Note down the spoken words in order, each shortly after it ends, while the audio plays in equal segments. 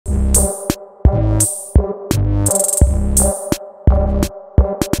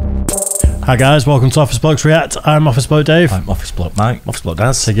Hi guys, welcome to Office Blokes React. I'm Office Bloke Dave. I'm Office Bloke Mike. Office Bloke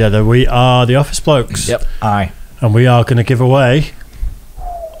Daz. Together we are the Office Blokes. Yep. Aye. And we are going to give away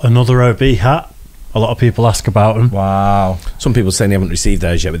another OB hat. A lot of people ask about them. Wow. Some people saying they haven't received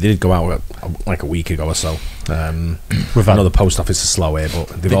theirs yet, but they did go out like a week ago or so. We've I know the post office is slow here, but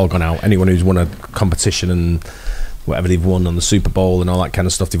they've all gone out. Anyone who's won a competition and whatever they've won on the Super Bowl and all that kind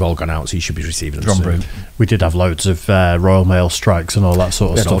of stuff, they've all gone out, so you should be receiving them soon. We did have loads of Royal Mail strikes and all that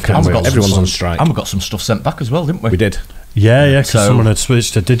sort of stuff. Everyone's on strike. And we got some stuff sent back as well, didn't we? We did. Yeah, because someone had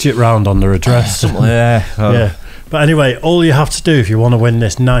switched a digit round on their address. Yeah. But anyway, all you have to do if you want to win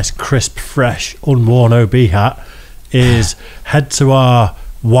this nice, crisp, fresh, unworn OB hat is head to our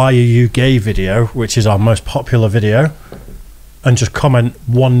Why Are You Gay video, which is our most popular video, and just comment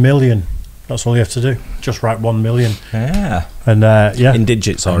 1 million. That's all you have to do. Just write 1 million. Yeah. And in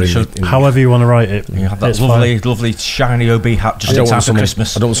digits or in however you want to write it. You have that lovely shiny OB hat just in time for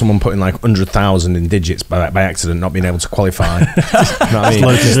Christmas. I don't want someone putting like 100,000 in digits by accident, not being able to qualify. You know what I mean?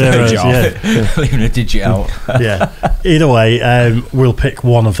 Loads of zeros, yeah. Leaving a digit out. Yeah. Either way, we'll pick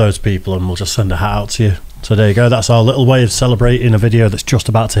one of those people and we'll just send a hat out to you. So there you go. That's our little way of celebrating a video that's just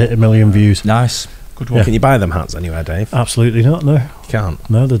about to hit 1 million views. Nice. Good one. Yeah. Can you buy them hats anywhere, Dave? Absolutely not, no. You can't?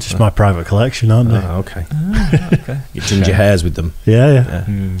 No, they're just my private collection, aren't they? Oh, okay. You ginger hairs with them. Yeah.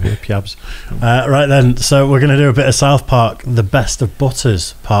 Yabs. Right then, so we're going to do a bit of South Park, The Best of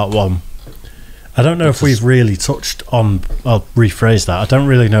Butters, Part 1. I don't know if we've really touched on... I'll rephrase that. I don't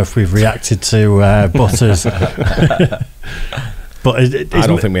really know if we've reacted to Butters. But I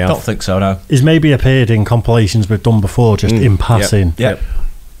don't think we have. Don't think so, no. He's maybe appeared in compilations we've done before, just in passing. Yep.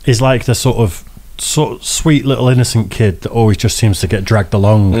 He's like the sort of sweet little innocent kid that always just seems to get dragged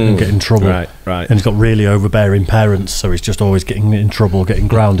along and get in trouble. Right. And he's got really overbearing parents, so he's just always getting in trouble, getting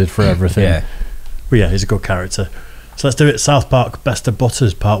grounded for everything. Yeah. But yeah, he's a good character. So let's do it. South Park, Best of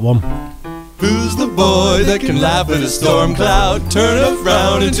Butters, Part 1. Who's the boy that can laugh at a storm cloud, turn a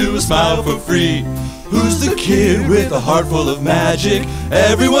frown into a smile for free? Who's the kid with a heart full of magic?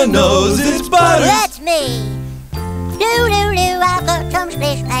 Everyone knows it's Butters. That's me. Loo, loo, loo, I've got some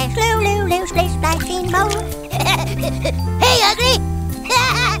splish splash. Loo, loo, loo, splish splashing more. Hey, ugly!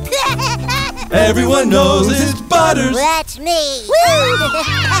 Everyone knows it's Butters. That's me. Woo!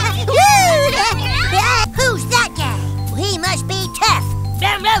 Woo! Who's that guy? Well, he must be tough.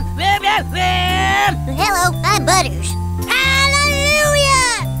 Hello, I'm Butters.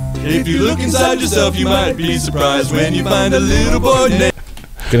 Hallelujah! If you look inside yourself, you might be surprised when you find a little boy named...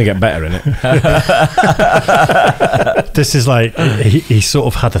 Gonna get better in it. This is like he sort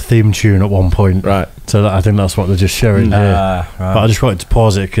of had a theme tune at one point, right? So I think that's what they're just showing here. Right. But I just wanted to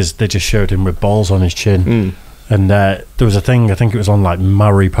pause it because they just showed him with balls on his chin, and there was a thing. I think it was on like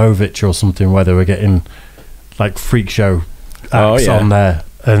Maury Povich or something where they were getting like freak show acts on there,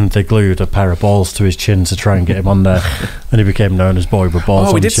 and they glued a pair of balls to his chin to try and get him on there, and he became known as Boy with Balls.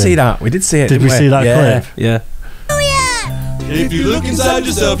 Oh, we did see that. We did see it. Did we see that clip? Yeah. If you look inside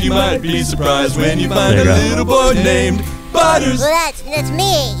yourself, you might be surprised when you find a little boy named Butters. Well, that's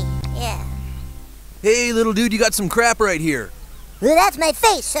me. Yeah. Hey, little dude, you got some crap right here. Well, that's my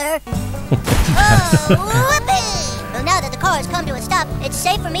face, sir. Oh, whoopee! Well, now that the car has come to a stop, it's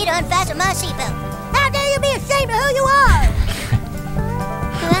safe for me to unfasten my seatbelt. How dare you be ashamed of who you are?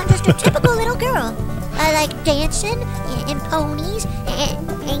 Well, I'm just a typical little girl. I like dancing and ponies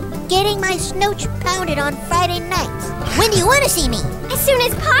and getting my snooch pounded on Friday nights. When do you want to see me? As soon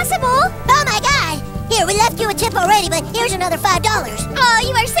as possible. Oh my God! Here, we left you a tip already, but here's another $5. Oh,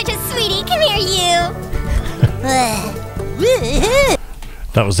 you are such a sweetie. Come here, you.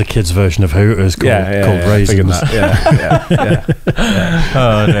 That was the kids' version of Hooters called Raisins.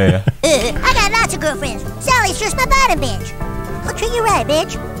 Oh dear. I got lots of girlfriends. Sally's just my bottom bitch. I'll treat you right,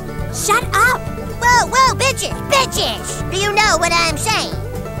 bitch. Shut up! Whoa, bitches! Bitches! Do you know what I'm saying?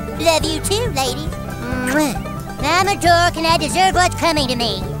 Love you too, ladies. I'm a dork and I deserve what's coming to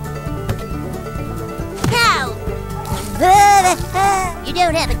me. Now! You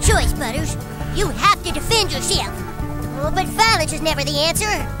don't have a choice, Butters. You have to defend yourself. Oh, but violence is never the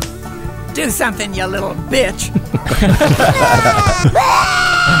answer. Do something, you little bitch.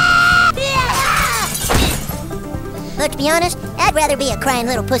 But to be honest, I'd rather be a crying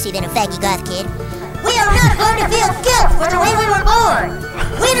little pussy than a faggy goth kid. We are not going to feel guilt for the way we were born.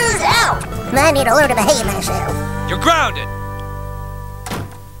 Winners out. I need to learn to behave myself. You're grounded.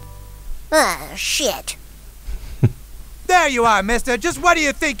 Ah, shit. There you are, mister. Just what do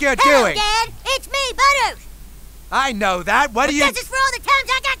you think you're doing? Dad. It's me, Butters. I know that. What do you... This is for all the times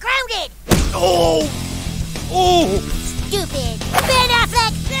I got grounded. Oh! Stupid. Ben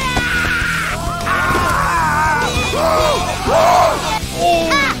Affleck.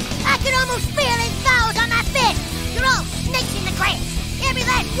 I could almost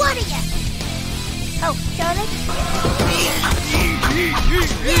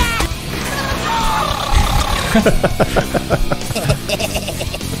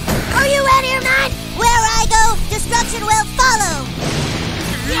Are you out here, man? Where I go, destruction will follow.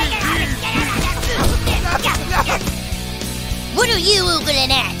 What are you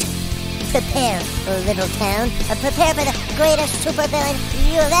oogling at? Prepare, little town. Prepare for the greatest supervillain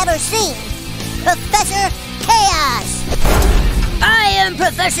you've ever seen. Professor Chaos! I am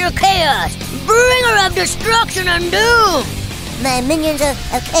Professor Chaos, bringer of destruction and doom! My minions of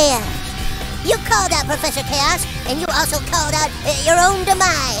chaos. You called out Professor Chaos, and you also called out your own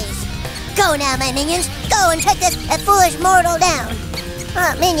demise. Go now, my minions. Go and take this foolish mortal down.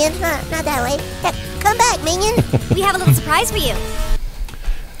 Oh, minions, not that way. Come back, minions. We have a little surprise for you.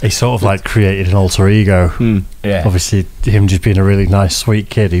 He sort of like created an alter ego. Yeah. Obviously, him just being a really nice, sweet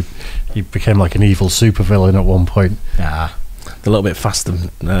kid, he became like an evil supervillain at one point. Nah. They're a little bit faster.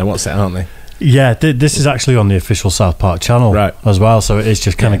 What's it, aren't they? Yeah, this is actually on the official South Park channel as well, so it is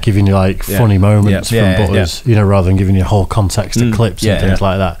just kind of giving you like funny moments from Butters, you know, rather than giving you a whole context of clips and things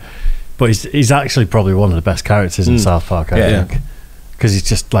like that. But he's actually probably one of the best characters in South Park, I think, because he's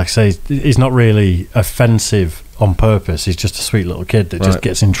just, like I say, he's not really offensive on purpose. He's just a sweet little kid that just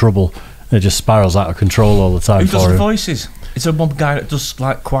gets in trouble and it just spirals out of control all the time. Who does the voices? It's a one guy that does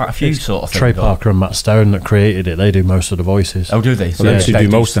like quite a few sort of things. Trey Parker and Matt Stone that created it. They do most of the voices. Oh, do they? So they actually do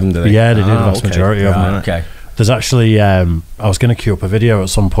most of them, do they? Yeah, they do the vast majority of them. Okay. There's actually, I was going to queue up a video at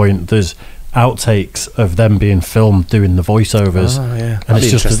some point. There's outtakes of them being filmed doing the voiceovers. Oh, yeah. And it's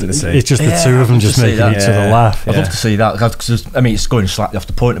just the two of them just making each other laugh. I'd love to see that. Cause, I mean, it's going slightly off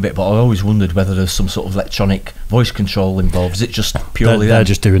the point a bit, but I always wondered whether there's some sort of electronic voice control involved. Is it just purely they're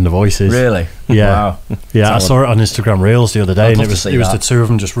just doing the voices? Really? Yeah. Wow. Yeah, I saw it on Instagram Reels the other day, and it was that. the two of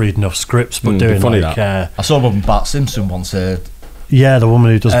them just reading off scripts, but doing like... I saw one with Bart Simpson once. Yeah, the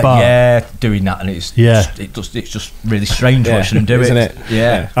woman who does Bart. Yeah, doing that, and it's just really strange watching him do isn't it.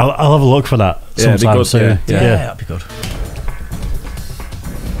 Yeah. I'll have a look for that sometime soon. Yeah, that'd be good.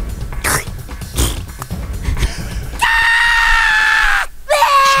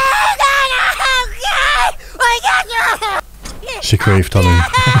 She griefed on him.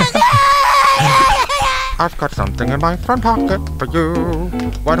 I've got something in my front pocket for you.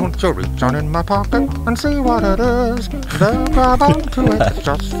 Why don't you reach on in my pocket and see what it is? Then grab onto it, it's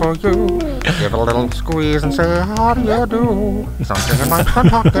just for you. Give it a little squeeze and say, how do you do? Something in my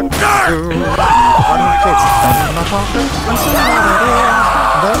front pocket for you. Why don't you reach on in my pocket and see what it is?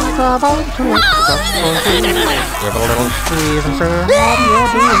 Then grab onto it, it's just for you. Give it a little squeeze and say, how do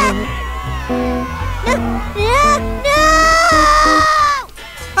you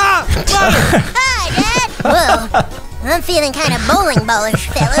do? Hi, Dad. Well, I'm feeling kind of bowling ballish,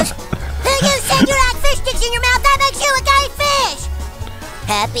 fellas. You said you had fish sticks in your mouth. That makes you a gay fish.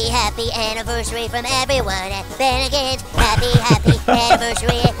 Happy anniversary from everyone at Bennigan's. Happy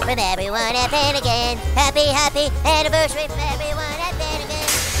anniversary from everyone at Bennigan's. Happy anniversary from everyone at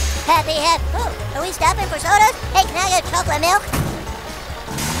Bennigan's. Happy. Oh, are we stopping for sodas? Hey, can I get chocolate milk?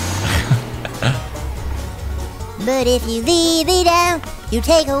 But if you leave me down, you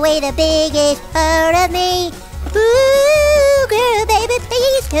take away the biggest part of me. Ooh, girl, baby,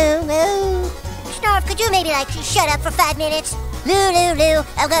 please don't go. Snarf, could you maybe shut up for 5 minutes? Lou,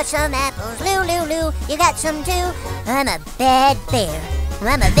 I've got some apples. Lou, you got some too? I'm a bad bear.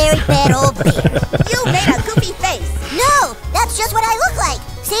 I'm a very bad old bear. You made a goofy face. No, that's just what I look like.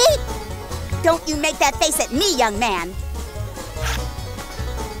 See? Don't you make that face at me, young man.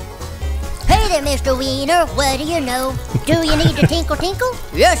 Hey there, Mr. Wiener, what do you know? Do you need to tinkle?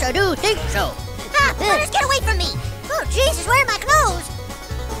 Yes, I do think so. Ah, Butters, get away from me! Oh, Jesus, where are my clothes?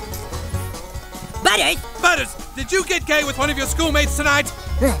 Butters, did you get gay with one of your schoolmates tonight?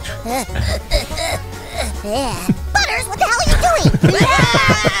 Yeah. Butters, what the hell are you doing?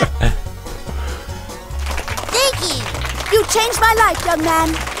 Thank you. You changed my life, young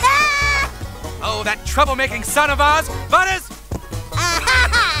man. Oh, that troublemaking son of ours! Butters!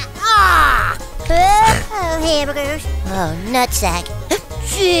 Oh, hamburgers. Oh, nutsack.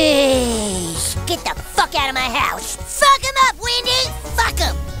 Jeez. Get the fuck out of my house. Fuck him up, Wendy. Fuck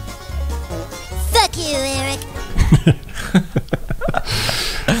him. Fuck you, Eric.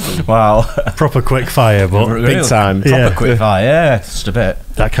 Wow. Proper quick fire, but big time. Proper quick fire, yeah, just a bit.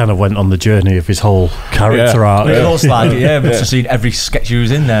 That kind of went on the journey of his whole character arc. It looks like it, yeah. Must have seen every sketch he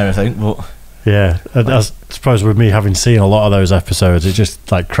was in there, I think, but... Yeah, I suppose with me having seen a lot of those episodes, it just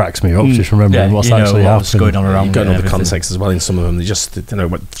cracks me up just remembering what's actually happening. Going on around. You've got all the context as well in some of them. They just,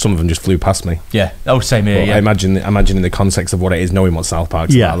 some of them just flew past me. Yeah, same here. I imagine in the context of what it is, knowing what South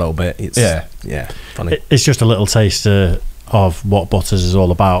Park's about a little bit. It's funny. It's just a little taster of what Butters is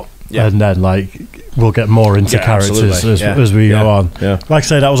all about. and then like we'll get more into characters as we go on. Yeah. Like I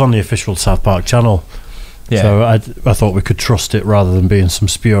say, that was on the official South Park channel. Yeah. So I thought we could trust it rather than being some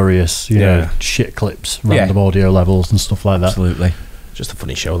spurious, you know, shit clips, random audio levels and stuff like that. Absolutely. Just a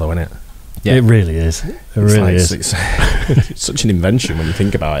funny show, though, isn't it? Yeah. It really is. It really is. It's such an invention when you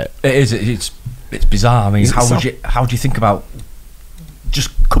think about it. It is. It's bizarre. I mean, how do you think about just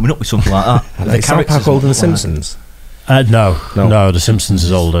coming up with something like that? Is South Park older than The Simpsons? No, The Simpsons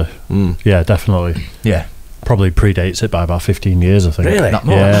is older. Yeah, definitely. Yeah. Probably predates it by about 15 years, I think. Really? That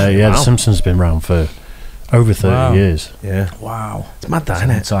much? Yeah. The Simpsons has been around for over 30 years. Yeah. Wow. It's mad, that,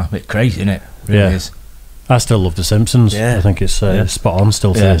 isn't it? It's a bit crazy, isn't it? It Yeah. really is. I still love The Simpsons. Yeah. I think it's spot on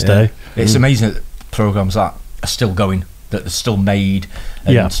still to this day. It's amazing that programs that are still going, that are still made,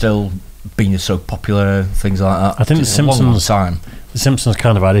 and still being so popular, things like that. I think The Simpsons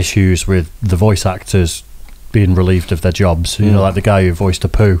kind of had issues with the voice actors being relieved of their jobs. You know, like the guy who voiced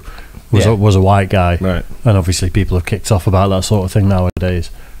Apu was a white guy, right? And obviously people have kicked off about that sort of thing nowadays.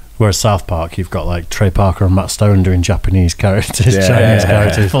 Whereas South Park, you've got like Trey Parker and Matt Stone doing Japanese characters, Chinese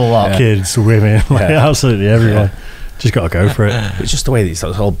characters, kids, women, absolutely everyone. Just got to go for it. It's just the way that it's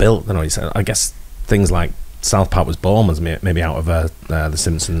all built. You know, I guess things like South Park was born was maybe out of The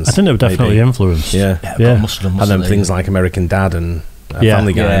Simpsons. I think they were definitely influenced. Yeah. Must and then things like American Dad and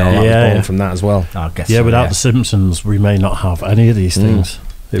Family Guy and all that was born from that as well. I guess without The Simpsons, we may not have any of these things.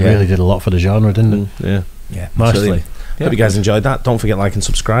 It really did a lot for the genre, didn't it? Yeah. Nicely. Hope you guys enjoyed that. Don't forget like and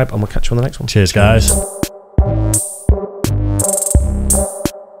subscribe, and we'll catch you on the next one. Cheers, guys.